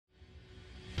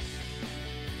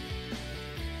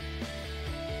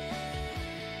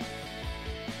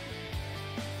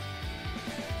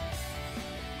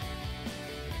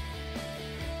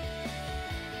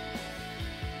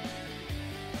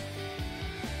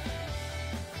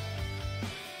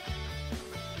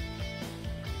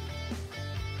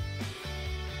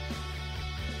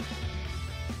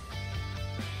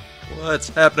What's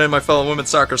happening, my fellow women's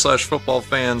soccer / football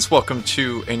fans? Welcome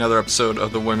to another episode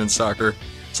of the Women's Soccer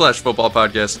 / Football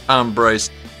Podcast. I'm Bryce,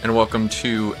 and welcome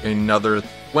to another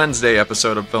Wednesday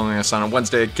episode of filming us on a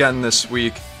Wednesday again this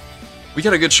week. We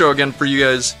got a good show again for you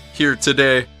guys here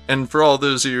today, and for all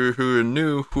those of you who are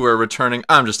new, who are returning,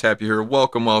 I'm just happy you're here.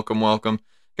 Welcome, welcome, welcome.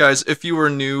 Guys, if you are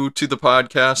new to the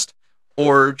podcast,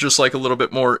 or just like a little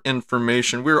bit more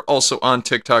information, we're also on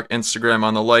TikTok, Instagram,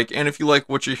 on the like, and if you like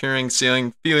what you're hearing,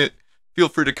 seeing, feel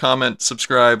free to comment,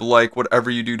 subscribe, like, whatever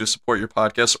you do to support your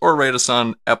podcast, or rate us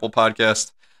on Apple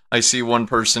Podcasts. I see one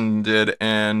person did,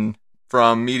 and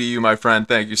from me to you, my friend,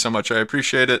 thank you so much. I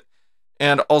appreciate it.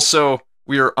 And also,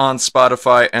 we are on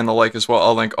Spotify and the like as well.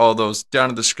 I'll link all those down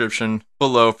in the description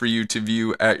below for you to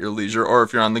view at your leisure, or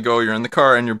if you're on the go, you're in the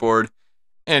car and you're bored,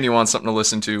 and you want something to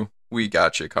listen to, we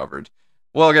got you covered.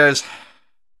 Well, guys,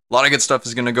 a lot of good stuff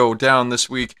is going to go down this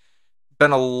week.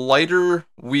 Been a lighter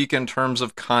week in terms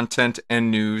of content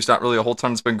and news. Not really a whole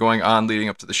ton has been going on leading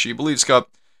up to the SheBelieves Cup,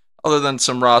 other than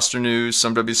some roster news,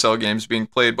 some WSL games being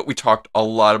played, but we talked a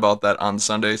lot about that on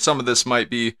Sunday. Some of this might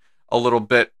be a little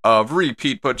bit of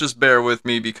repeat, but just bear with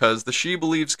me because the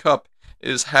SheBelieves Cup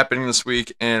is happening this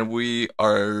week, and we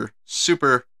are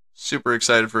super, super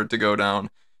excited for it to go down.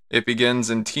 It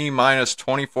begins in T-minus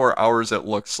 24 hours, it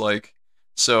looks like.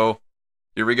 So,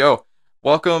 here we go.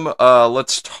 Welcome.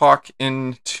 Let's talk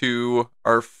into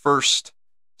our first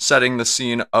setting the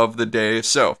scene of the day.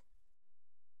 So,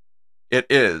 it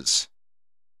is,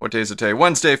 what day is it today?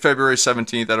 Wednesday, February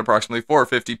 17th at approximately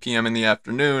 4:50 p.m. in the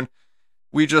afternoon.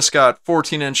 We just got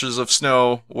 14 inches of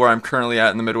snow where I'm currently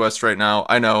at in the Midwest right now.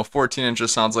 I know, 14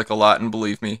 inches sounds like a lot, and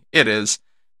believe me, it is.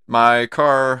 My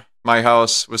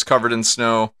house was covered in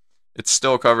snow. It's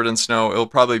still covered in snow. It'll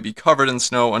probably be covered in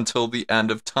snow until the end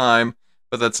of time.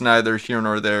 But that's neither here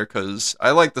nor there, because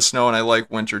I like the snow and I like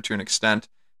winter to an extent,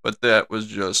 but that was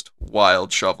just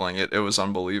wild shoveling it. It was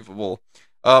unbelievable.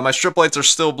 My strip lights are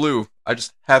still blue. I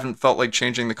just haven't felt like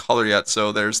changing the color yet,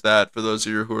 so there's that. For those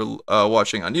of you who are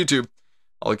watching on YouTube,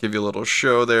 I'll give you a little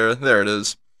show there. There it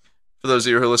is. For those of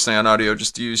you who are listening on audio,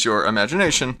 just use your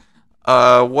imagination.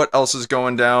 What else is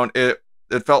going down? It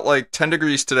felt like 10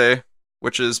 degrees today,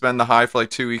 which has been the high for like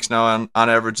 2 weeks now. On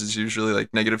average, it's usually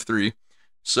like -3.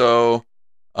 So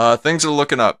things are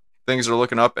looking up. Things are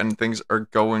looking up, and things are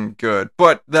going good.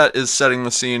 But that is setting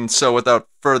the scene. So without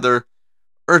further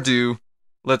ado,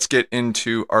 let's get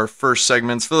into our first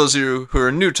segments. For those of you who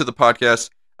are new to the podcast,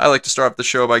 I like to start off the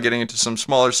show by getting into some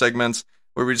smaller segments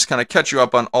where we just kind of catch you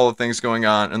up on all the things going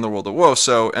on in the world of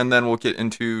WOSO, and then we'll get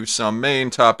into some main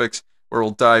topics where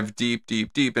we'll dive deep,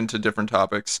 deep, deep into different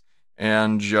topics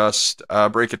and just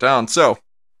break it down. So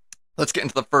let's get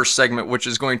into the first segment, which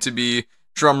is going to be,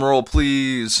 drum roll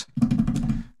please,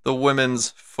 the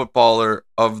Women's Footballer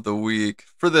of the Week.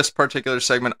 For this particular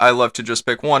segment, I love to just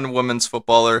pick one women's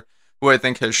footballer who I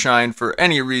think has shined for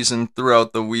any reason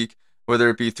throughout the week, whether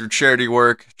it be through charity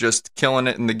work, just killing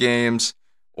it in the games,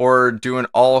 or doing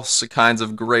all kinds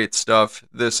of great stuff.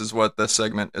 This is what this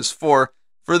segment is for.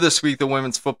 For this week, the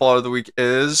Women's Footballer of the Week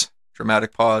is,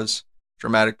 dramatic pause,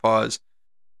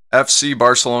 FC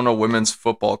Barcelona Women's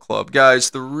Football Club. Guys,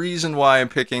 the reason why I'm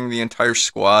picking the entire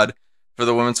squad for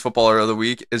the Women's Footballer of the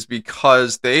Week is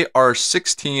because they are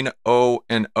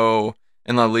 16-0-0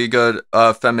 in La Liga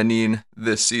Femenine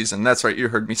this season. That's right, you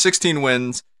heard me. 16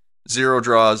 wins, 0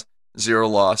 draws, 0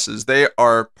 losses. They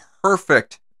are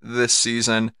perfect this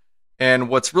season, and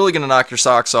what's really going to knock your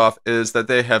socks off is that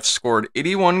they have scored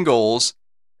 81 goals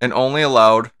and only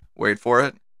allowed, wait for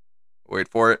it,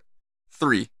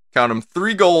 3. Count them,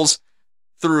 3 goals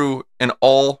through in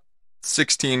all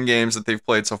 16 games that they've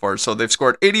played so far. So they've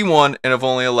scored 81 and have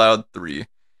only allowed 3.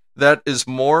 That is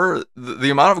more, the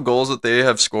amount of goals that they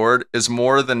have scored is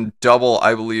more than double,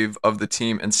 I believe, of the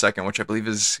team in second, which I believe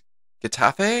is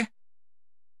Getafe? If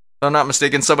I'm not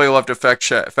mistaken, somebody will have to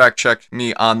fact check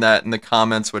me on that in the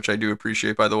comments, which I do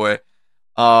appreciate, by the way.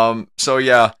 So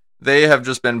yeah, they have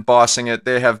just been bossing it.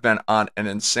 They have been on an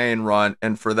insane run,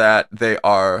 and for that, they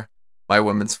are my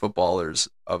Women's Footballers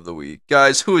of the Week.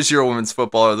 Guys, who is your Women's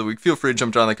Footballer of the Week? Feel free to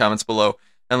jump down in the comments below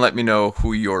and let me know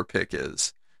who your pick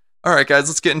is. Alright guys,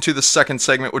 let's get into the second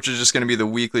segment, which is just going to be the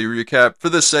weekly recap. For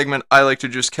this segment, I like to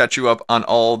just catch you up on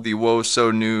all the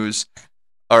WOSO news,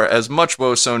 or as much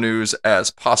WOSO news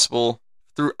as possible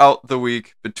throughout the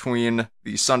week between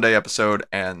the Sunday episode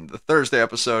and the Thursday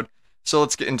episode. So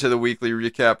let's get into the weekly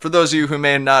recap. For those of you who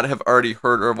may not have already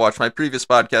heard or have watched my previous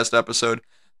podcast episode,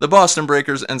 the Boston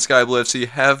Breakers and Sky Blue FC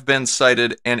have been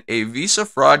cited in a visa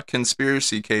fraud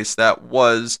conspiracy case that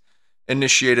was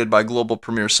initiated by Global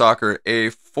Premier Soccer,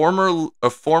 a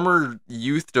former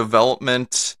youth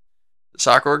development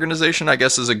soccer organization, I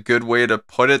guess is a good way to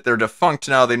put it. They're defunct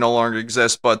now, they no longer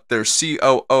exist, but their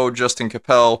COO, Justin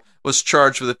Capel, was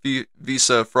charged with a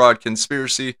visa fraud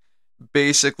conspiracy.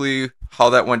 Basically, how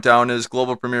that went down is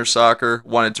Global Premier Soccer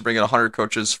wanted to bring in 100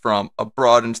 coaches from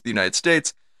abroad into the United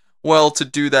States. Well, to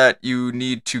do that, you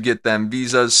need to get them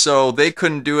visas, so they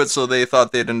couldn't do it, so they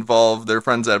thought they'd involve their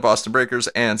friends at Boston Breakers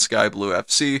and Sky Blue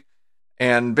FC.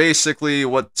 And basically,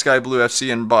 what Sky Blue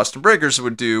FC and Boston Breakers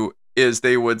would do is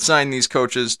they would sign these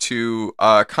coaches to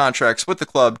contracts with the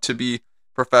club to be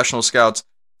professional scouts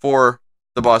for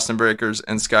the Boston Breakers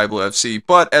and Sky Blue FC.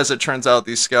 But as it turns out,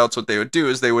 these scouts, what they would do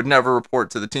is they would never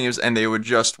report to the teams, and they would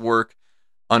just work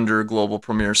under Global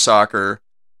Premier Soccer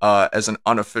as an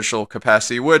unofficial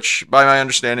capacity, which, by my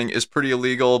understanding, is pretty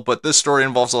illegal. But this story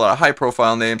involves a lot of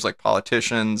high-profile names like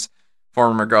politicians,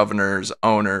 former governors,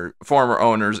 former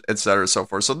owners, etc., so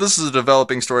forth. So this is a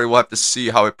developing story. We'll have to see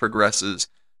how it progresses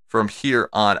from here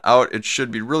on out. It should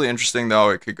be really interesting, though.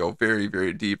 It could go very,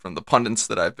 very deep from the pundits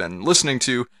that I've been listening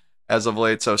to as of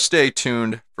late, so stay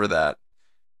tuned for that.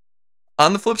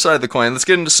 On the flip side of the coin, let's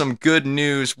get into some good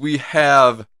news. We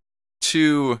have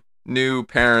 2 new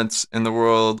parents in the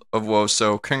world of woe,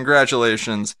 so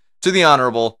congratulations to the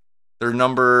Honorable. Their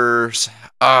numbers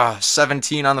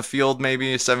 17 on the field,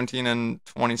 maybe 17 and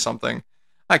 20 something.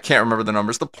 I can't remember the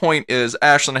numbers. The point is,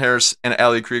 Ashlyn Harris and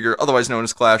Allie Krieger, otherwise known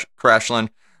as Crashland,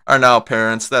 are now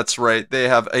parents. That's right. They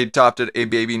have adopted a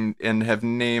baby and have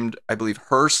named, I believe,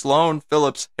 her Sloan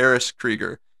Phillips Harris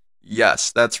Krieger.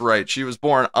 Yes, that's right. She was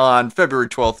born on February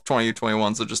 12th,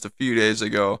 2021, so just a few days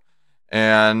ago.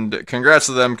 And congrats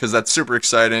to them, because that's super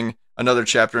exciting. Another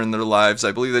chapter in their lives.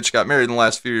 I believe they just got married in the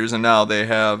last few years, and now they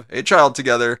have a child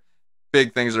together.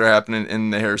 Big things are happening in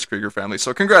the Harris Krieger family.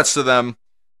 So congrats to them.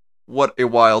 What a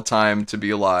wild time to be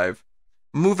alive.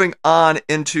 Moving on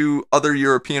into other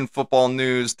European football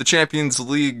news, the Champions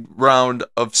League round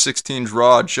of 16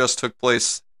 draw just took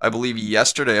place, I believe,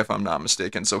 yesterday, if I'm not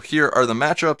mistaken. So here are the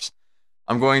matchups.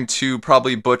 I'm going to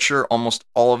probably butcher almost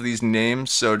all of these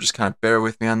names, so just kind of bear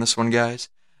with me on this one, guys.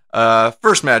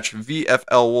 First match, VfL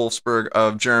Wolfsburg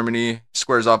of Germany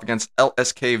squares off against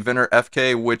LSK Vinner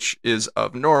FK, which is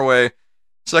of Norway.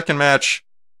 Second match,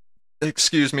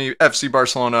 FC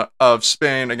Barcelona of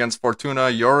Spain against Fortuna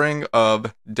Hjørring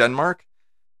of Denmark.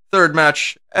 Third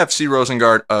match, FC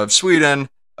Rosengard of Sweden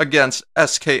against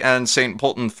SKN St.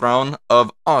 Pölten Frauen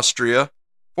of Austria.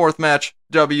 Fourth match,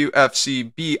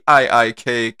 WFC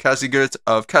BIIK Kazigurt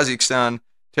of Kazakhstan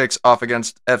takes off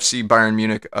against FC Bayern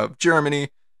Munich of Germany.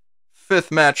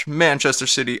 Fifth match, Manchester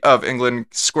City of England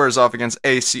squares off against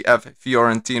ACF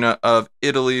Fiorentina of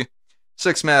Italy.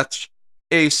 Sixth match,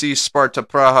 AC Sparta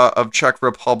Praha of Czech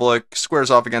Republic squares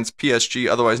off against PSG,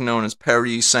 otherwise known as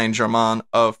Paris Saint-Germain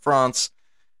of France.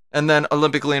 And then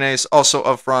Olympique Lyonnais, also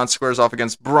of France, squares off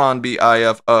against Brøndby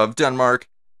IF of Denmark.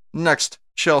 Next,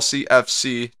 Chelsea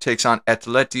FC takes on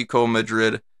Atletico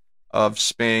Madrid of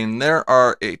Spain. There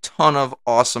are a ton of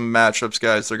awesome matchups,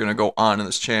 guys. They're going to go on in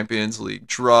this Champions League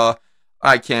draw.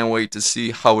 I can't wait to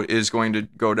see how it is going to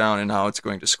go down and how it's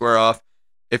going to square off.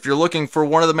 If you're looking for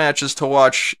one of the matches to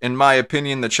watch, in my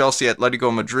opinion, the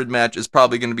Chelsea-Atletico Madrid match is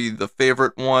probably going to be the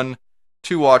favorite one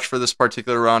to watch for this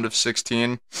particular round of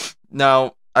 16.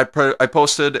 Now, I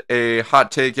posted a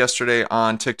hot take yesterday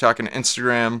on TikTok and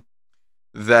Instagram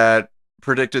that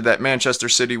predicted that Manchester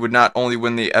City would not only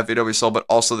win the FAWSL but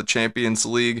also the Champions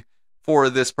League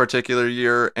for this particular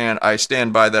year, and I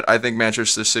stand by that. I think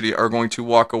Manchester City are going to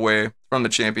walk away from the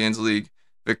Champions League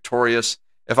victorious.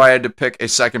 If I had to pick a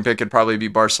second pick, it'd probably be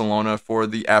Barcelona for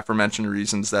the aforementioned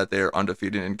reasons that they are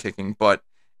undefeated in kicking butt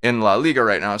in La Liga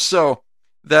right now. So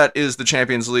that is the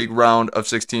Champions League round of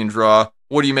 16 draw.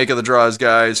 What do you make of the draws,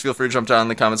 guys? Feel free to jump down in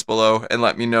the comments below and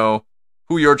let me know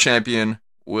who your champion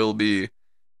will be.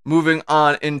 Moving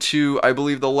on into, I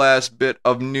believe, the last bit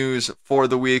of news for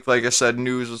the week. Like I said,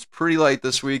 news was pretty light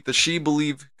this week. The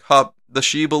SheBelieves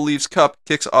Cup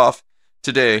kicks off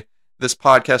today. This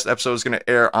podcast episode is going to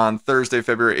air on Thursday,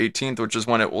 February 18th, which is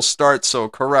when it will start. So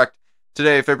correct.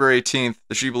 Today, February 18th,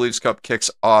 the SheBelieves Cup kicks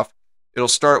off. It'll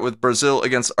start with Brazil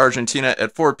against Argentina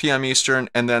at 4 p.m. Eastern,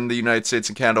 and then the United States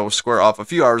and Canada will square off a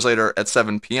few hours later at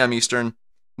 7 p.m. Eastern.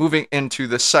 Moving into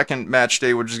the second match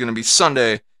day, which is going to be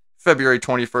Sunday, February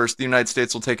 21st, the United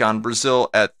States will take on Brazil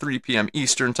at 3 p.m.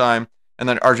 Eastern Time, and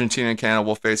then Argentina and Canada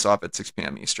will face off at 6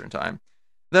 p.m. Eastern Time.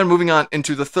 Then moving on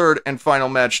into the third and final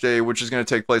match day, which is going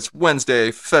to take place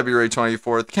Wednesday, February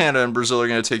 24th. Canada and Brazil are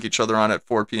going to take each other on at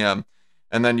 4 p.m.,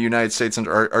 and then United States and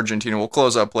Argentina will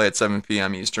close out play at 7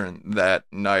 p.m. Eastern that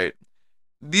night.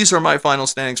 These are my final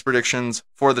standings predictions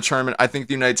for the tournament. I think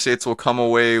the United States will come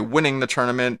away winning the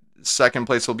tournament. Second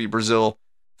place will be Brazil.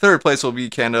 Third place will be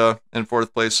Canada, and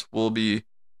fourth place will be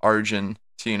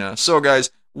Argentina. So,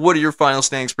 guys, what are your final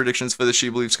standings predictions for the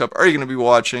SheBelieves Cup? Are you going to be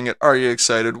watching it? Are you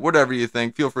excited? Whatever you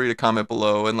think, feel free to comment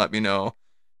below and let me know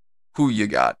who you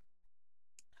got.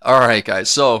 All right,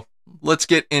 guys, so let's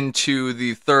get into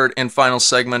the third and final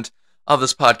segment of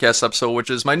this podcast episode, which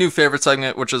is my new favorite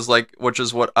segment, which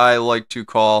is what I like to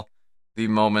call the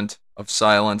moment of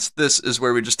silence. This is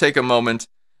where we just take a moment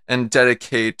and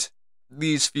dedicate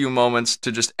these few moments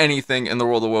to just anything in the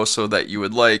world of WOSO that you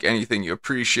would like, anything you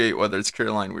appreciate, whether it's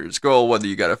Caroline Weir's goal, whether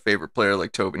you got a favorite player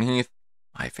like Tobin Heath.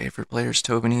 My favorite player is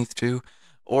Tobin Heath too.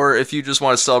 Or if you just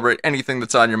want to celebrate anything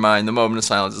that's on your mind, the moment of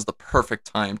silence is the perfect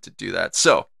time to do that.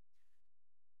 So,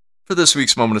 for this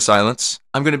week's moment of silence,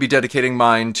 I'm going to be dedicating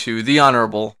mine to the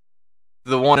Honorable,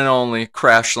 the one and only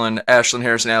Crashland, Ashlyn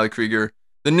Harris, and Allie Krieger,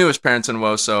 the newest parents in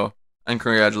WOSO, and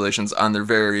congratulations on their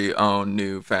very own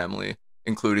new family,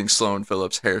 including Sloan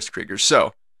Phillips Harris Krieger.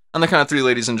 So, on the count of three,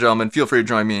 ladies and gentlemen, feel free to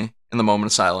join me in the moment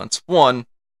of silence. 1,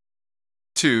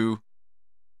 2,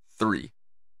 3.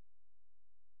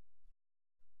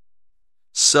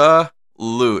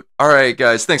 Salute. Alright,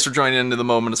 guys, thanks for joining into the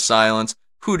moment of silence.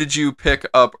 Who did you pick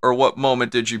up, or what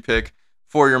moment did you pick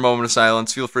for your moment of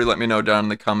silence? Feel free to let me know down in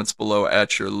the comments below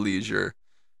at your leisure.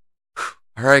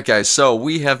 Alright, guys, so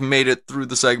we have made it through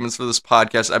the segments for this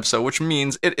podcast episode, which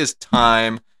means it is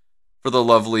time for the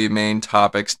lovely main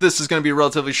topics. This is going to be a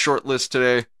relatively short list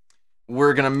today.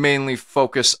 We're going to mainly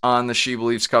focus on the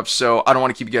SheBelieves Cup, so I don't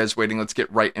want to keep you guys waiting. Let's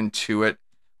get right into it.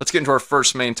 Let's get into our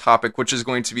first main topic, which is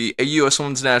going to be a U.S.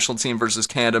 Women's National Team versus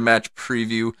Canada match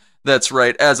preview. That's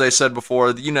right, as I said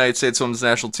before, the United States Women's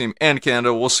National Team and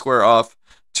Canada will square off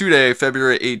today,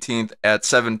 February 18th at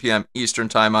 7 p.m. Eastern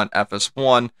Time on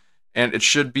FS1, and it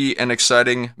should be an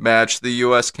exciting match. The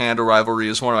U.S.-Canada rivalry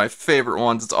is one of my favorite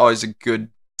ones. It's always a good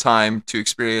time to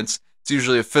experience. It's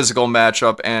usually a physical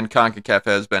matchup, and CONCACAF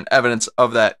has been evidence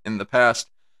of that in the past.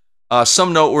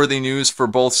 Some noteworthy news for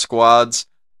both squads.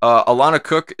 Alana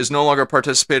Cook is no longer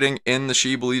participating in the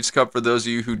SheBelieves Cup. For those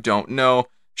of you who don't know,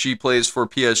 she plays for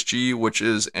PSG, which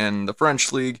is in the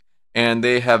French league, and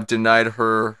they have denied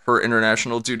her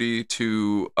international duty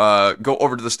to go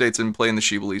over to the States and play in the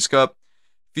SheBelieves Cup.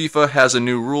 FIFA has a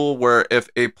new rule where if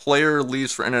a player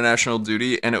leaves for international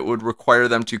duty and it would require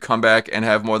them to come back and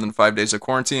have more than 5 days of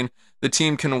quarantine, the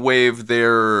team can waive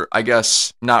their, I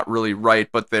guess, not really right,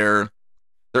 but their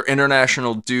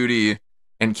international duty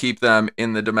and keep them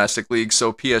in the domestic league.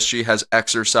 So PSG has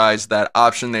exercised that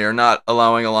option. They are not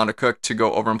allowing Alana Cook to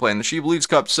go over and play in the SheBelieves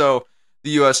Cup. So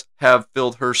the U.S. have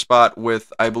filled her spot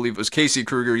with, I believe it was Casey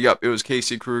Kruger. Yep, it was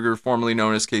Casey Kruger, formerly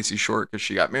known as Casey Short because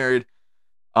she got married.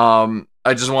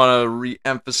 I just want to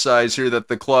re-emphasize here that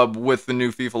the club with the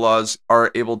new FIFA laws are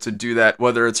able to do that,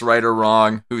 whether it's right or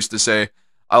wrong, who's to say.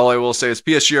 All I will say is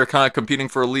PSG are kind of competing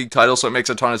for a league title, so it makes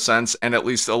a ton of sense, and at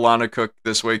least Alana Cook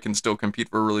this way can still compete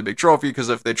for a really big trophy, because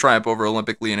if they triumph over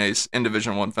Olympique Lyonnais in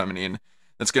Division 1 Feminine,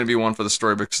 that's going to be one for the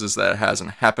story, because that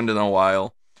hasn't happened in a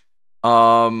while.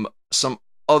 Some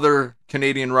other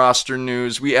Canadian roster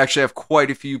news. We actually have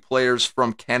quite a few players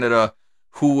from Canada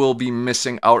who will be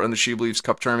missing out on the SheBelieves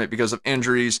Cup tournament because of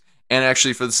injuries, and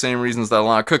actually for the same reasons that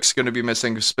Alana Cook's going to be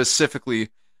missing. Specifically,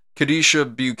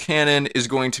 Kadisha Buchanan is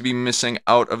going to be missing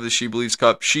out of the SheBelieves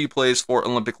Cup. She plays for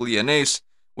Olympique Lyonnais,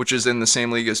 which is in the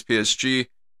same league as PSG.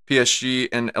 PSG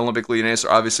and Olympique Lyonnais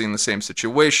are obviously in the same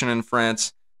situation in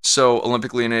France. So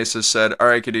Olympique Lyonnais has said, all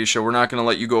right, Kadisha, we're not going to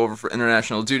let you go over for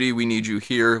international duty. We need you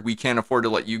here. We can't afford to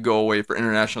let you go away for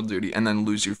international duty and then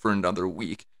lose you for another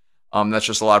week. That's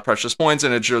just a lot of precious points,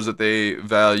 and it shows that they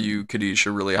value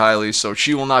Kadisha really highly. So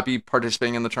she will not be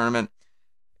participating in the tournament.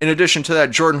 In addition to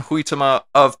that, Jordan Huitema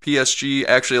of PSG,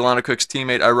 actually Alana Cook's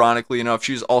teammate, ironically enough,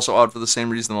 she's also out for the same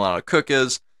reason Alana Cook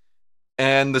is.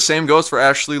 And the same goes for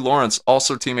Ashley Lawrence,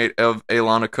 also teammate of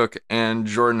Alana Cook and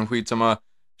Jordan Huitema.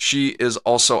 She is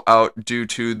also out due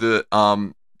to the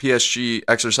PSG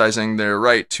exercising their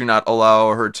right to not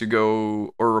allow her to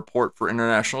go or report for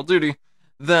international duty.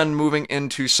 Then moving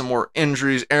into some more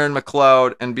injuries, Erin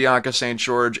McLeod and Bianca St.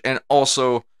 George, and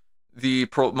also the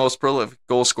most prolific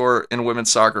goal scorer in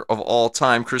women's soccer of all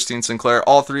time, Christine Sinclair.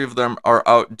 All three of them are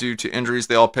out due to injuries.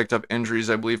 They all picked up injuries,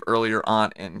 I believe, earlier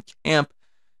on in camp.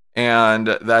 And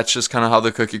that's just kind of how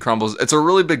the cookie crumbles. It's a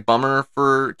really big bummer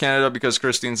for Canada because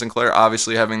Christine Sinclair,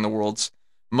 obviously having the world's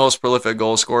most prolific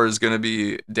goal scorer, is going to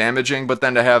be damaging. But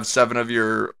then to have 7 of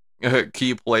your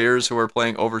key players who are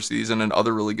playing overseas and in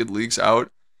other really good leagues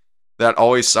out, that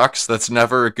always sucks. That's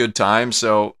never a good time.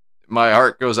 So my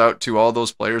heart goes out to all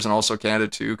those players and also Canada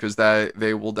too, because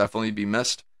they will definitely be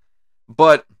missed.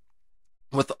 But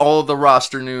with all the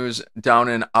roster news down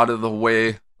and out of the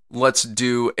way, let's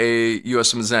do a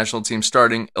U.S. Women's National Team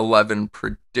starting 11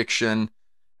 prediction.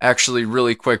 Actually,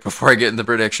 really quick before I get into the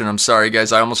prediction, I'm sorry,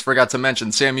 guys. I almost forgot to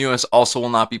mention Sam Ewis also will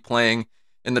not be playing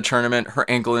in the tournament. Her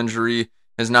ankle injury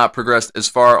has not progressed as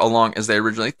far along as they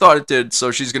originally thought it did,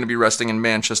 so she's going to be resting in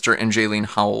Manchester, and Jaylene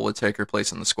Howell will take her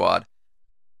place in the squad.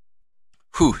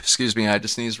 Whew, excuse me, I had to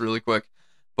sneeze really quick.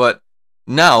 But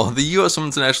now, the U.S.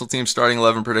 Women's National Team starting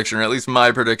 11 prediction, or at least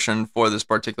my prediction for this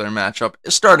particular matchup,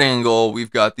 is starting in goal.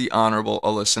 We've got the Honorable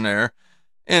Alyssa Nair.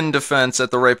 In defense,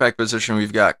 at the right back position,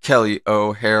 we've got Kelly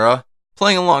O'Hara.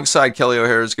 Playing alongside Kelly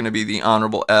O'Hara is going to be the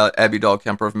Honorable Abby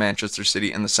Dahlkemper of Manchester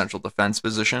City in the central defense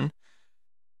position.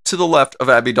 To the left of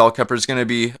Abby Dahlkemper is going to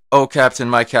be, oh, Captain,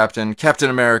 my Captain, Captain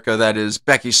America, that is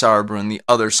Becky Sauerbrunn, the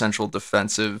other central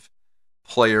defensive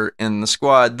player in the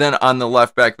squad. Then on the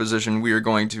left back position, we are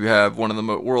going to have one of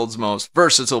the world's most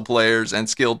versatile players and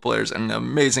skilled players and an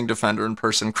amazing defender in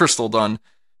person, Crystal Dunn,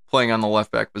 playing on the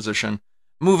left back position.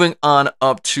 Moving on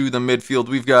up to the midfield,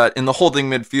 we've got in the holding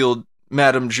midfield,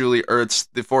 Madam Julie Ertz,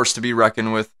 the force to be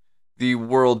reckoned with, the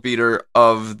world beater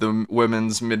of the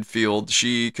women's midfield.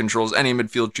 She controls any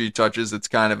midfield she touches. It's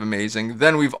kind of amazing.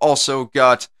 Then we've also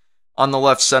got on the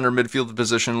left center midfield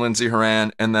position, Lindsay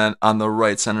Horan, and then on the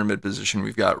right center mid position,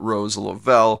 we've got Rose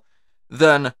Lavelle.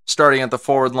 Then, starting at the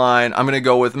forward line, I'm going to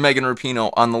go with Megan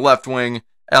Rapinoe on the left wing,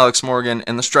 Alex Morgan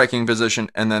in the striking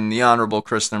position, and then the Honorable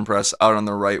Kristen Press out on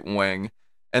the right wing.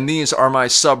 And these are my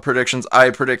sub-predictions. I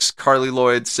predict Carly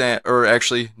Lloyd, Sam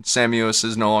Ewis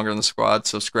is no longer in the squad,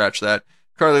 so scratch that.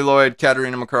 Carly Lloyd,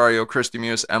 Katerina Macario, Christy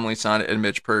Mewis, Emily Sonnet, and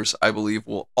Midge Purse, I believe,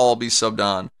 will all be subbed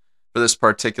on for this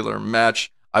particular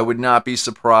match. I would not be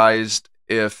surprised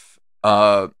if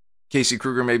Casey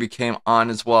Kruger maybe came on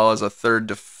as well as a third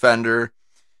defender.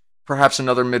 Perhaps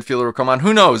another midfielder will come on.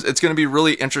 Who knows? It's going to be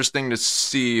really interesting to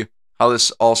see how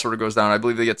this all sort of goes down. I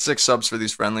believe they get 6 subs for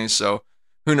these friendlies, so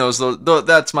who knows?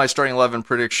 That's my starting 11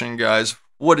 prediction, guys.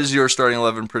 What is your starting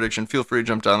 11 prediction? Feel free to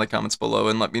jump down in the comments below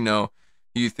and let me know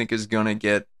who you think is going to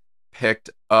get picked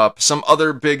up. Some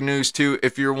other big news, too.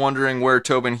 If you're wondering where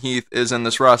Tobin Heath is in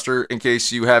this roster, in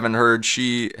case you haven't heard,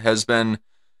 she has been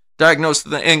diagnosed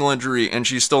with an ankle injury, and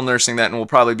she's still nursing that and will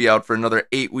probably be out for another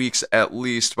 8 weeks at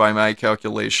least by my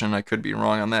calculation. I could be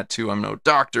wrong on that, too. I'm no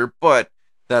doctor, but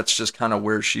that's just kind of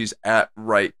where she's at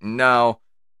right now.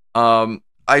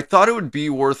 I thought it would be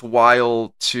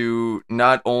worthwhile to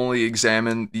not only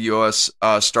examine the U.S.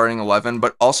 Starting 11,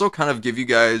 but also kind of give you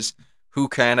guys who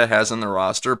Canada has in the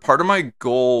roster. Part of my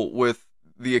goal with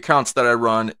the accounts that I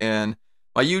run in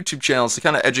my YouTube channel is to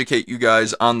kind of educate you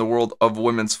guys on the world of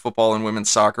women's football and women's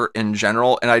soccer in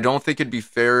general, and I don't think it'd be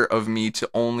fair of me to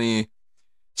only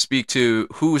speak to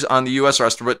who's on the U.S.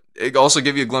 roster, but it also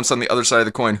give you a glimpse on the other side of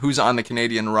the coin, who's on the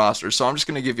Canadian roster. So I'm just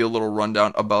going to give you a little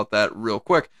rundown about that real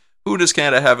quick. Who does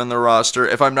Canada have in the roster?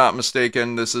 If I'm not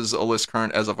mistaken, this is a list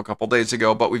current as of a couple days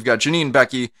ago, but we've got Janine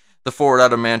Becky, the forward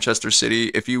out of Manchester City.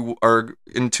 If you are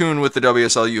in tune with the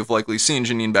WSL, you've likely seen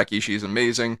Janine Becky. She's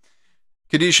amazing.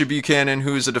 Kadisha Buchanan,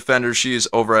 who is a defender, she is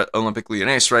over at Olympic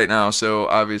Lyonnais right now, so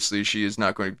obviously she is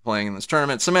not going to be playing in this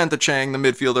tournament. Samantha Chang, the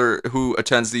midfielder who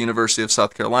attends the University of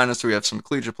South Carolina, so we have some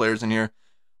collegiate players in here.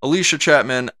 Alicia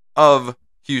Chapman of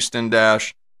Houston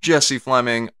Dash, Jessie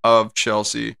Fleming of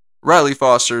Chelsea, Riley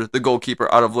Foster, the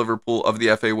goalkeeper out of Liverpool of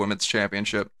the FA Women's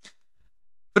Championship,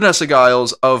 Vanessa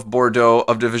Giles of Bordeaux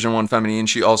of Division 1 Feminine.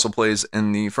 She also plays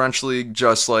in the French League,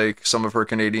 just like some of her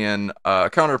Canadian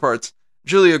counterparts.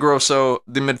 Julia Grosso,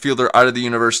 the midfielder out of the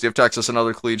University of Texas,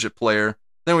 another collegiate player.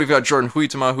 Then we've got Jordan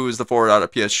Huitema, who is the forward out of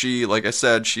PSG. Like I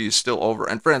said, she's still over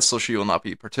in France, so she will not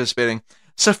be participating.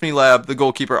 Stephanie Lab, the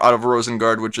goalkeeper out of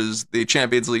Rosengard, which is the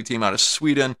Champions League team out of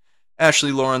Sweden.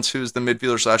 Ashley Lawrence, who is the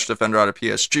midfielder/defender out of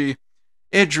PSG.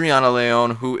 Adriana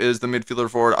Leon, who is the midfielder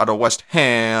forward out of West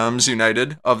Hams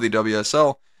United of the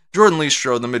WSL. Jordan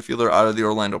Leestrode, the midfielder out of the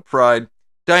Orlando Pride.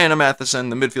 Diana Matheson,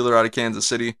 the midfielder out of Kansas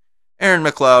City. Aaron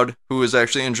McLeod, who is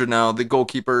actually injured now, the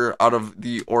goalkeeper out of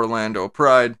the Orlando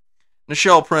Pride.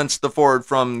 Nichelle Prince, the forward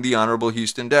from the Honorable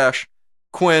Houston Dash.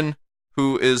 Quinn,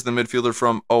 who is the midfielder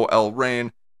from OL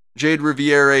Reign. Jade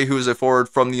Riviere, who is a forward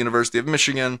from the University of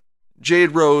Michigan.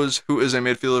 Jade Rose, who is a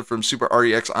midfielder from Super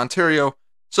REX Ontario.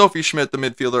 Sophie Schmidt, the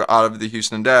midfielder out of the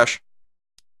Houston Dash.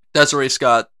 Desiree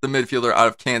Scott, the midfielder out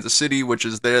of Kansas City, which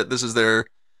is this is their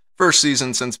first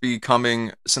season since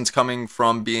coming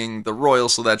from being the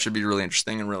Royals, so that should be really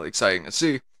interesting and really exciting to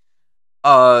see.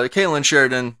 Caitlin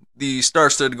Sheridan, the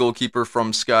star-studded goalkeeper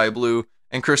from Sky Blue,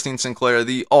 and Christine Sinclair,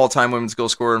 the all-time women's goal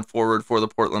scorer and forward for the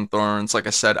Portland Thorns, like I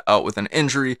said, out with an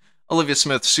injury. Olivia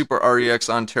Smith, Super REX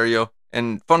Ontario.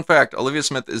 And fun fact, Olivia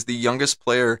Smith is the youngest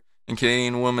player in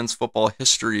Canadian women's football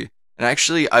history and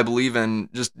actually, I believe in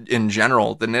just in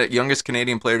general, the youngest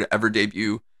Canadian player to ever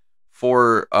debut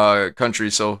for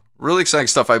country. So really exciting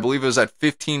stuff. I believe it was at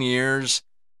 15 years,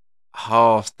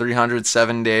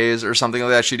 307 days or something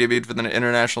like that. She debuted for the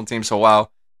international team. So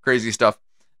wow, crazy stuff.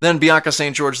 Then Bianca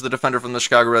St. George, the defender from the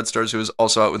Chicago Red Stars, who is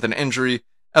also out with an injury.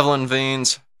 Evelyn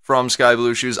Vaines from Sky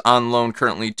Blue, she was on loan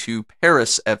currently to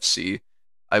Paris FC.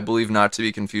 I believe not to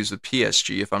be confused with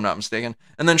PSG, if I'm not mistaken.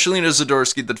 And then Shalina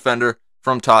Zadorsky, the defender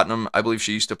from Tottenham. I believe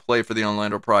she used to play for the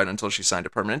Orlando Pride until she signed a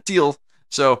permanent deal.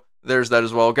 So there's that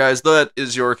as well. Guys, that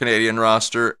is your Canadian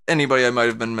roster. Anybody I might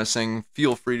have been missing,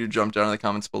 feel free to jump down in the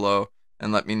comments below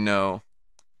and let me know.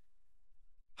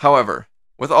 However,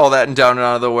 with all that and down and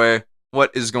out of the way, what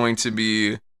is going to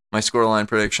be my scoreline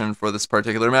prediction for this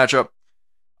particular matchup?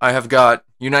 I have got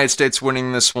United States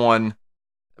winning this one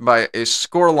by a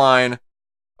scoreline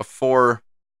of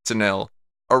 4-0.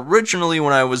 Originally,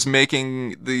 when I was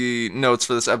making the notes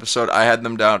for this episode, I had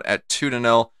them down at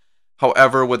 2-0.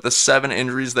 However, with the 7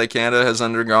 injuries that Canada has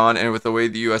undergone and with the way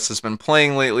the U.S. has been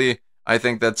playing lately, I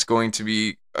think that's going to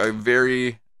be a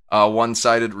very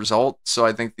one-sided result. So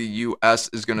I think the U.S.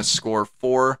 is going to score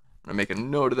 4. I'm going to make a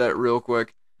note of that real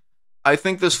quick. I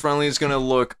think this friendly is going to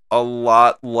look a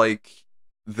lot like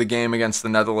the game against the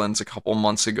Netherlands a couple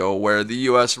months ago, where the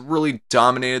U.S. really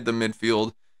dominated the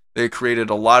midfield. They created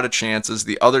a lot of chances.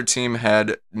 The other team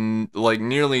had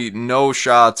nearly no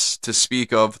shots to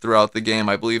speak of throughout the game.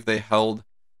 I believe they held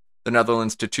the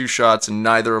Netherlands to 2 shots, and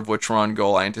neither of which were on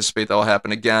goal. I anticipate that will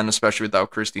happen again, especially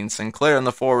without Christine Sinclair in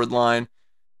the forward line.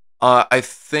 I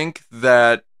think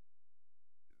Canada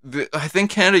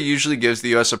usually gives the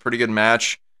U.S. a pretty good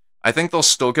match. I think they'll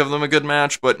still give them a good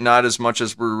match, but not as much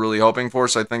as we're really hoping for.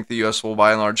 So I think the U.S. will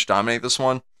by and large dominate this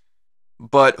one.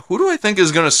 But who do I think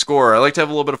is going to score? I like to have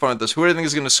a little bit of fun with this. Who do I think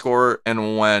is going to score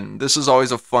and when? This is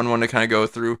always a fun one to kind of go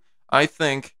through. I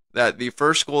think that the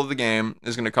first goal of the game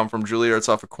is going to come from Julie Ertz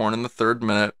off a corner in the 3rd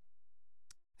minute.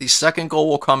 The second goal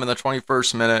will come in the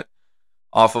 21st minute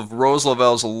off of Rose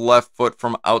Lavelle's left foot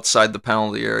from outside the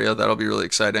penalty area. That'll be really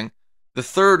exciting. The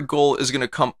third goal is going to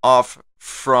come off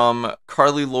from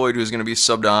Carly Lloyd, who's going to be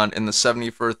subbed on in the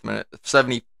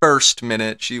 71st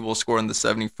minute. She will score in the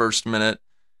 71st minute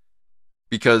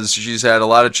because she's had a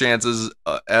lot of chances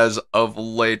as of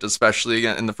late, especially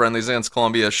again in the friendlies against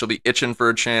Colombia. She'll be itching for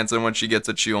a chance, and when she gets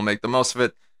it, she will make the most of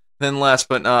it. Then last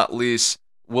but not least,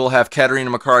 we'll have Katerina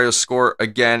Macario score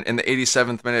again in the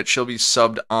 87th minute. She'll be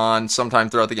subbed on sometime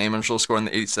throughout the game, and she'll score in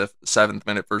the 87th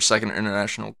minute for her second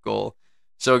international goal.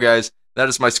 So, guys, that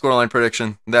is my scoreline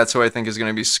prediction. That's who I think is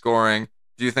going to be scoring.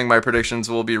 Do you think my predictions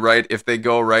will be right? If they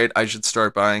go right, I should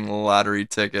start buying lottery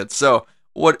tickets. So,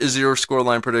 what is your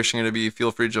scoreline prediction going to be?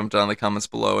 Feel free to jump down in the comments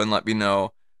below and let me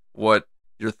know what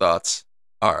your thoughts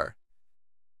are.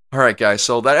 All right, guys,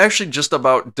 so that actually just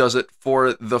about does it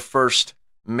for the first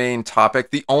main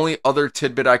topic. The only other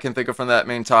tidbit I can think of from that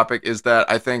main topic is that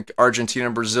I think Argentina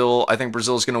and Brazil, I think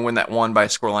Brazil is going to win that one by a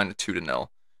scoreline of 2-0.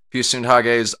 Houston Hage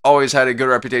has always had a good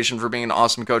reputation for being an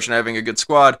awesome coach and having a good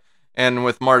squad, and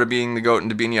with Marta being the GOAT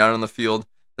and Dabini out on the field,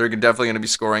 they're definitely going to be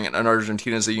scoring, and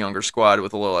Argentina is a younger squad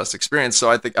with a little less experience, so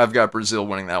I think I've got Brazil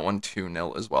winning that one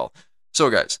 2-0 as well.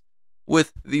 So, guys,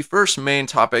 with the first main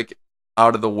topic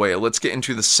out of the way, let's get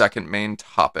into the second main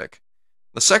topic.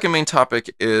 The second main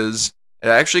topic is, it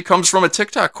actually comes from a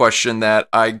TikTok question that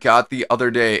I got the other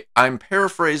day. I'm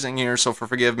paraphrasing here, so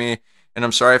forgive me, and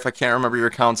I'm sorry if I can't remember your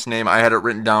account's name. I had it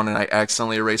written down and I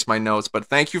accidentally erased my notes, but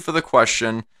thank you for the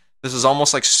question. This is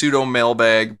almost like pseudo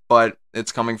mailbag, but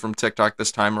it's coming from TikTok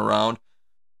this time around.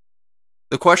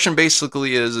 The question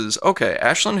basically is okay,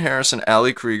 Ashlyn Harris and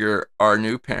Allie Krieger are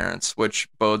new parents, which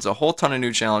bodes a whole ton of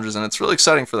new challenges, and it's really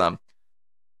exciting for them.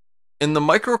 In the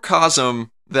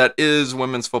microcosm that is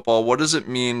women's football, what does it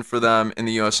mean for them in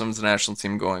the U.S. Women's National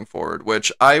Team going forward?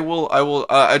 Which I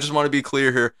just want to be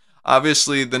clear here.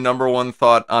 Obviously, the number one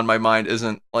thought on my mind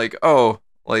isn't like, oh,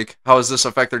 like, how does this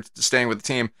affect their staying with the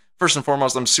team? First and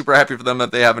foremost, I'm super happy for them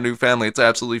that they have a new family. It's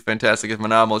absolutely fantastic and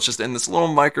phenomenal. It's just in this little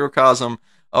microcosm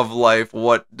of life,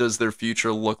 what does their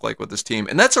future look like with this team?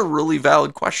 And that's a really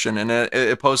valid question, and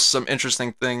it poses some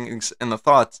interesting things in the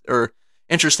thoughts, or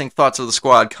interesting thoughts of the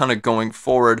squad kind of going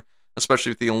forward, especially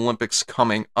with the Olympics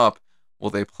coming up. Will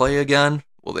they play again?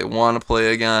 Will they want to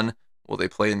play again? Will they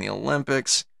play in the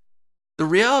Olympics? The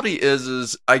reality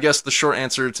is I guess the short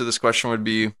answer to this question would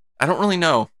be, I don't really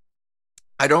know.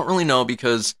 I don't really know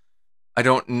because I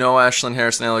don't know Ashlyn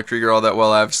Harris and Allie Krieger all that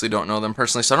well. I obviously don't know them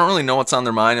personally, so I don't really know what's on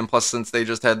their mind. And plus, since they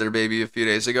just had their baby a few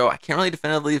days ago, I can't really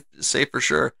definitively say for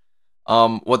sure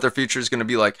what their future is going to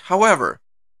be like. However,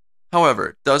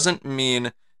 it doesn't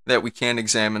mean that we can't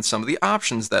examine some of the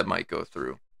options that might go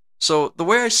through. So the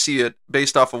way I see it,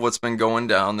 based off of what's been going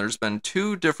down, there's been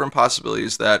two different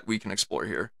possibilities that we can explore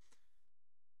here.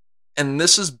 And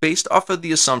this is based off of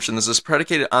the assumption, this is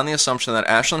predicated on the assumption that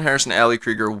Ashlyn Harris and Allie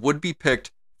Krieger would be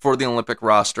picked for the Olympic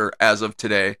roster as of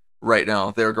today. Right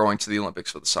now, they're going to the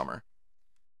Olympics for the summer.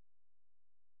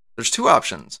 There's two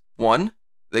options. One,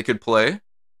 they could play.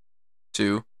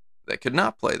 Two, they could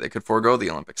not play. They could forego the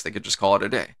Olympics. They could just call it a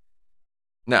day.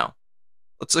 Now,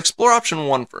 let's explore option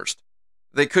one first.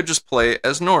 They could just play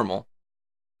as normal,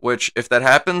 which, if that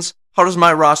happens, how does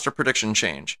my roster prediction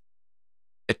change?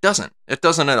 It doesn't. It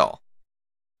doesn't at all.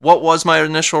 What was my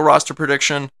initial roster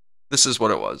prediction? This is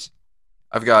what it was.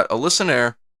 I've got Alyssa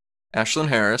Nair, Ashlyn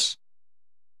Harris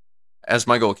as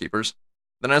my goalkeepers.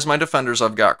 Then as my defenders,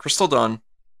 I've got Crystal Dunn,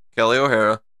 Kelly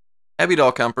O'Hara, Abby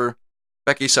Dahlkemper,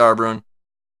 Becky Sauerbrunn,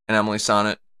 and Emily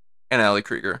Sonnet, and Allie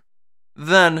Krieger.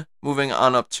 Then, moving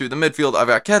on up to the midfield, I've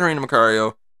got Katerina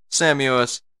Macario, Sam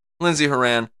Mewis, Lindsay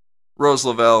Horan, Rose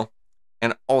Lavelle,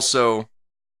 and also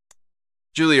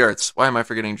Julie Ertz. Why am I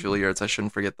forgetting Julie Ertz? I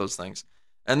shouldn't forget those things.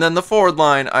 And then the forward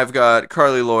line, I've got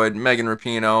Carly Lloyd, Megan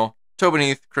Rapinoe, Tobin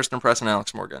Heath, Kristen Press, and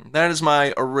Alex Morgan. That is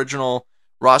my original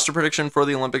roster prediction for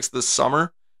the Olympics this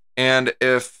summer. And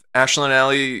if Ashlyn and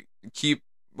Allie keep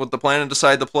with the plan and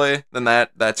decide to play, then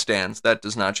that stands. That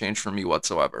does not change for me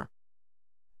whatsoever.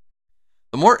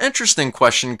 The more interesting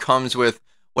question comes with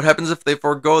what happens if they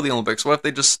forego the Olympics? What if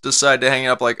they just decide to hang it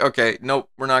up like, okay, nope,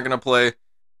 we're not going to play.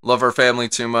 Love our family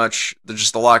too much. There's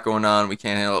just a lot going on. We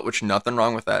can't handle it, which nothing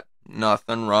wrong with that.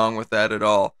 Nothing wrong with that at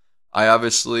all. I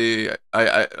obviously,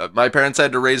 my parents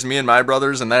had to raise me and my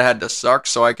brothers, and that had to suck,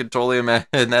 so I could totally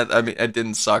imagine that. I mean, it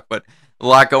didn't suck, but a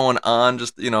lot going on,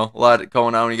 just, a lot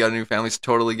going on when you got a new family, so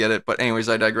totally get it. But anyways,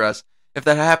 I digress. If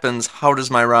that happens, how does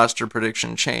my roster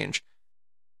prediction change?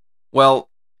 Well,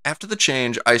 after the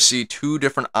change, I see two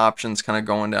different options kind of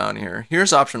going down here.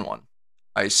 Here's option one.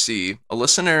 I see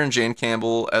Alyssa Nair and Jane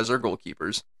Campbell as our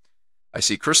goalkeepers. I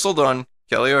see Crystal Dunn,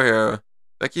 Kelly O'Hara,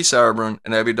 Becky Sauerbrunn,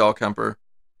 and Abby Dahlkemper,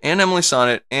 and Emily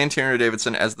Sonnet and Tierney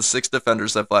Davidson as the 6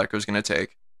 defenders that Vlatko is going to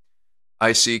take.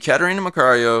 I see Katerina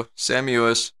Macario, Sam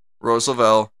Mewis, Rose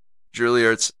Lavelle, Julie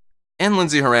Ertz, and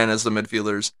Lindsay Horan as the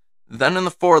midfielders. Then in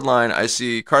the forward line, I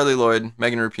see Carly Lloyd,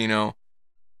 Megan Rapinoe,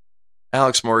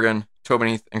 Alex Morgan, Tobin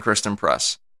Heath, and Kristen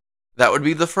Press. That would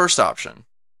be the first option.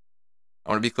 I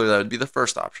want to be clear, that would be the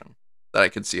first option that I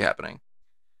could see happening.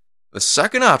 The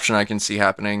second option I can see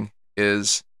happening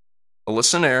is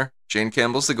Alyssa Nair, Jane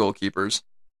Campbell's the goalkeepers,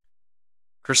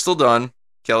 Crystal Dunn,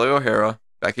 Kelly O'Hara,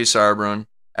 Becky Sauerbrunn,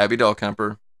 Abby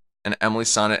Dahlkemper, and Emily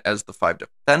Sonnet as the 5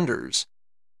 defenders.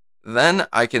 Then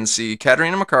I can see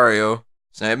Katerina Macario,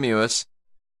 Sam Mewis,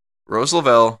 Rose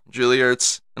Lavelle, Julie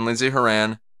Ertz, and Lindsay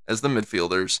Horan as the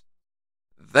midfielders.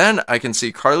 Then I can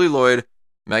see Carly Lloyd,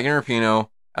 Megan Rapinoe,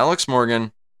 Alex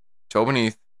Morgan, Tobin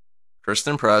Heath,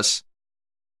 Kristen Press,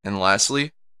 and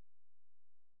lastly,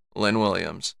 Lynn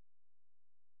Williams.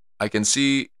 I can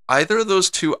see either of those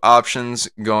two options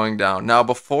going down. Now,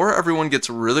 before everyone gets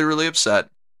really, really upset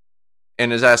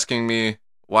and is asking me,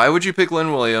 why would you pick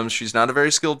Lynn Williams? She's not a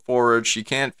very skilled forward. She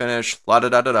can't finish. La da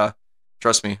da da da.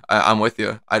 Trust me, I'm with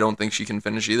you. I don't think she can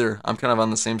finish either. I'm kind of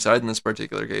on the same side in this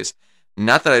particular case.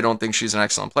 Not that I don't think she's an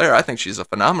excellent player. I think she's a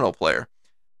phenomenal player.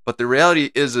 But the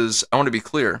reality is I want to be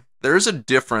clear. There is a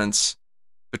difference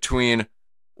between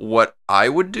what I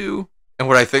would do and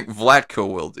what I think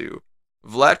Vlatko will do.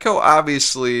 Vlatko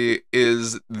obviously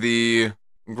is the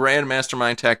grand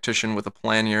mastermind tactician with a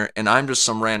plan here, and I'm just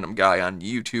some random guy on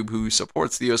YouTube who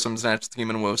supports the USWNT national team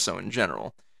and WOSO in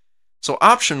general. So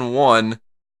option one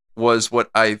was what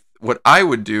I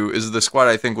would do, is the squad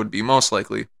I think would be most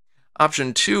likely.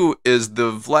 Option two is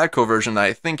the Vlatko version that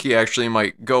I think he actually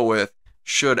might go with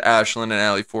should Ashlyn and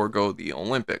Allie forego the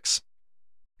Olympics.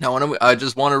 Now, I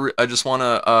just want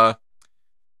to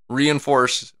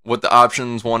reinforce what the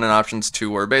options 1 and options 2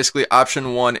 were. Basically,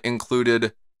 option 1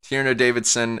 included Tierney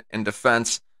Davidson in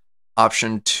defense.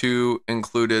 Option 2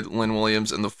 included Lynn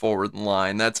Williams in the forward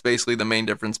line. That's basically the main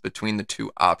difference between the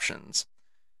two options.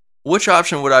 Which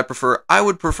option would I prefer? I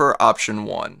would prefer option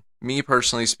 1. Me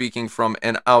personally, speaking from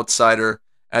an outsider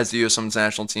as the USWNT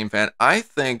national team fan, I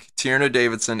think Tierney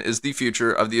Davidson is the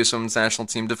future of the USWNT national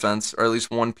team defense, or at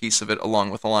least one piece of it, along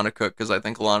with Alana Cook, because I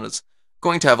think Alana's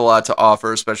going to have a lot to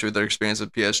offer, especially with their experience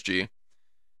with PSG.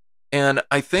 And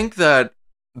I think that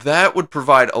would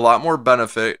provide a lot more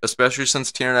benefit, especially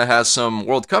since Tierney has some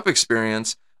World Cup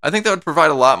experience. I think that would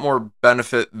provide a lot more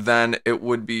benefit than it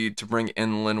would be to bring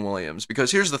in Lynn Williams.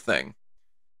 Because here's the thing.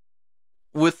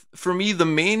 for me, the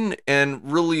main and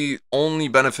really only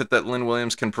benefit that Lynn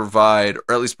Williams can provide,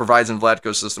 or at least provides in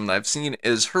Vlatko's system that I've seen,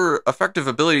 is her effective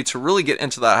ability to really get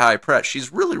into that high press.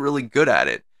 She's really, really good at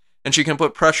it. And she can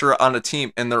put pressure on a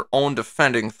team in their own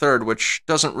defending third, which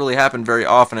doesn't really happen very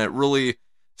often. It really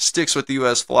sticks with the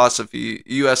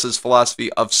US's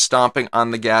philosophy of stomping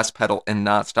on the gas pedal and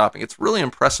not stopping. It's really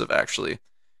impressive, actually.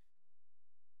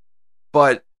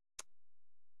 But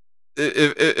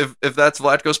if that's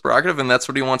Vlatko's prerogative and that's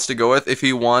what he wants to go with, if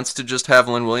he wants to just have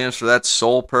Lynn Williams for that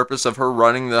sole purpose of her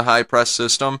running the high press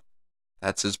system,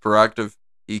 that's his prerogative.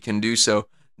 He can do so.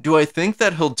 Do I think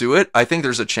that he'll do it? I think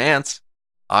there's a chance.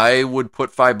 I would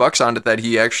put $5 on it that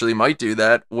he actually might do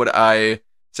that. Would I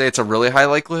say it's a really high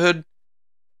likelihood?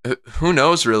 Who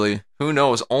knows, really? Who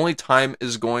knows? Only time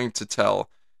is going to tell.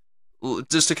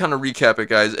 Just to kind of recap it,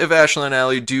 guys, if Ashley and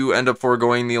Allie do end up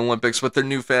foregoing the Olympics with their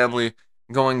new family,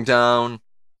 going down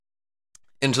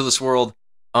into this world,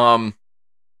 the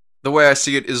way I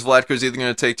see it is Vlatko's either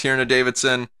going to take Tierna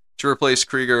Davidson to replace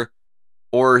Krieger,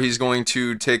 or he's going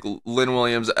to take Lynn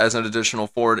Williams as an additional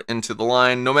forward into the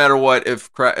line. No matter what,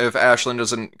 if Ashlyn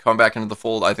doesn't come back into the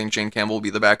fold, I think Jane Campbell will be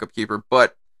the backup keeper.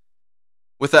 But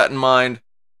with that in mind,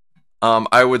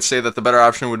 I would say that the better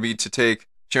option would be to take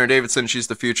Tierna Davidson. She's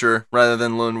the future, rather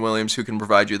than Lynn Williams, who can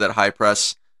provide you that high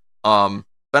press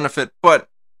benefit. But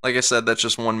like I said, that's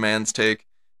just one man's take.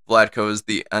 Vlatko is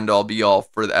the end-all, be-all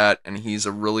for that, and he's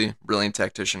a really brilliant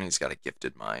tactician. He's got a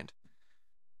gifted mind.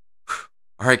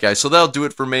 Alright, guys, so that'll do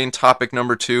it for main topic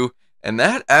number 2, and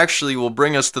that actually will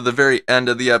bring us to the very end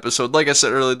of the episode. Like I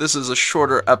said earlier, this is a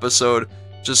shorter episode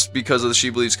just because of the She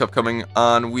Believes Cup coming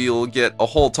on. We'll get a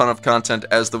whole ton of content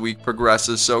as the week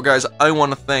progresses. So, guys, I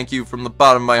want to thank you from the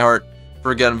bottom of my heart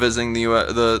for, again, visiting the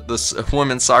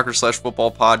Women's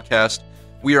Soccer/Football podcast.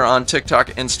 We are on TikTok,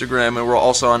 Instagram, and we're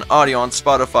also on audio on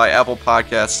Spotify, Apple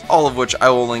Podcasts, all of which I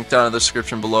will link down in the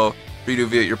description below for you to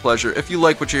view at your pleasure. If you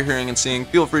like what you're hearing and seeing,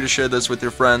 feel free to share this with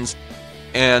your friends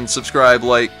and subscribe,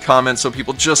 like, comment, so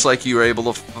people just like you are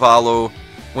able to follow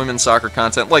women's soccer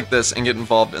content like this and get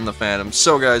involved in the fandom.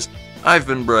 So, guys, I've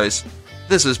been Bryce.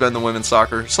 This has been the Women's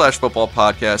Soccer/Football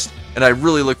podcast, and I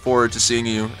really look forward to seeing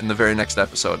you in the very next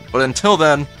episode. But until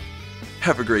then,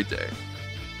 have a great day.